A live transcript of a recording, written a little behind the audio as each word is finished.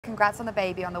Congrats on the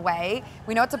baby on the way.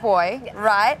 We know it's a boy, yes.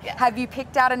 right? Yes. Have you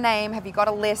picked out a name? Have you got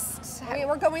a list?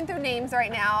 We're going through names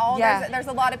right now. Yeah. There's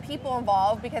a lot of people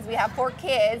involved because we have 4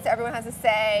 kids. Everyone has a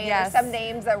say. Yes. There's some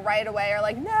names that right away are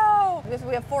like, no, because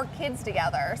we have 4 kids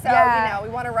together. So, Yeah. you know, we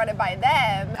want to run it by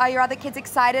them. Are your other kids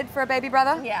excited for a baby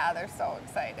brother? Yeah, they're so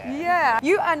excited. Yeah.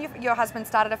 You and your husband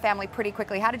started a family pretty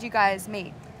quickly. How did you guys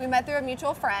meet? We met through a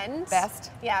mutual friend. Best.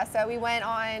 Yeah, so we went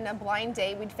on a blind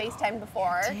date. We'd FaceTimed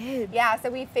before. Did? Yeah, so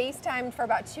we FaceTimed for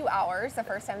about 2 hours the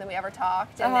first time that we ever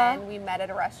talked. And then we met at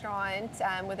a restaurant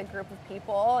with a group of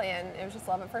people, and it was just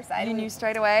love at first sight. You knew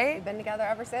straight away? We've been together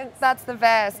ever since. That's the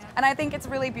best. Yeah. And I think it's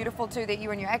really beautiful too that you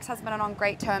and your ex-husband are on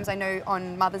great terms. I know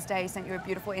on Mother's Day he sent you a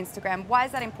beautiful Instagram. Why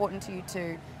is that important to you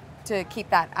to keep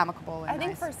that amicable and I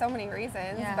think nice? for so many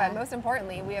reasons, Yeah. but most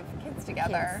importantly, we have kids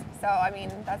together. So I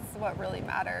mean, that's what really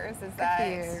matters is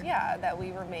that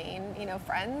we remain, you know,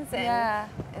 friends, and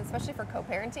especially for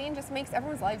co-parenting, just makes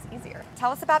everyone's lives easier.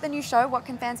 Tell us about the new show. What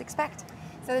can fans expect?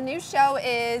 So the new show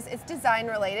it's design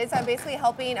related. So I'm basically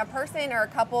helping a person or a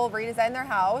couple redesign their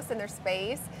house and their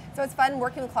space. So it's fun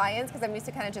working with clients because I'm used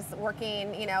to kind of just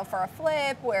working, you know, for a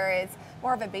flip where it's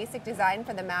more of a basic design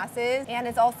for the masses. And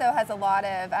it also has a lot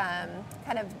of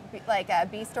kind of like a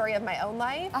B story of my own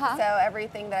life. So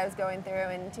everything that I was going through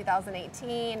in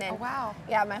 2018 and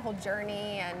yeah, my whole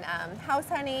journey and house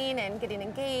hunting and getting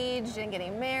engaged and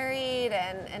getting married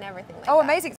and everything like that. Oh,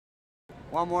 amazing.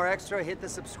 Want more extra? Hit the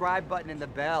subscribe button and the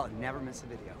bell and never miss a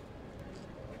video.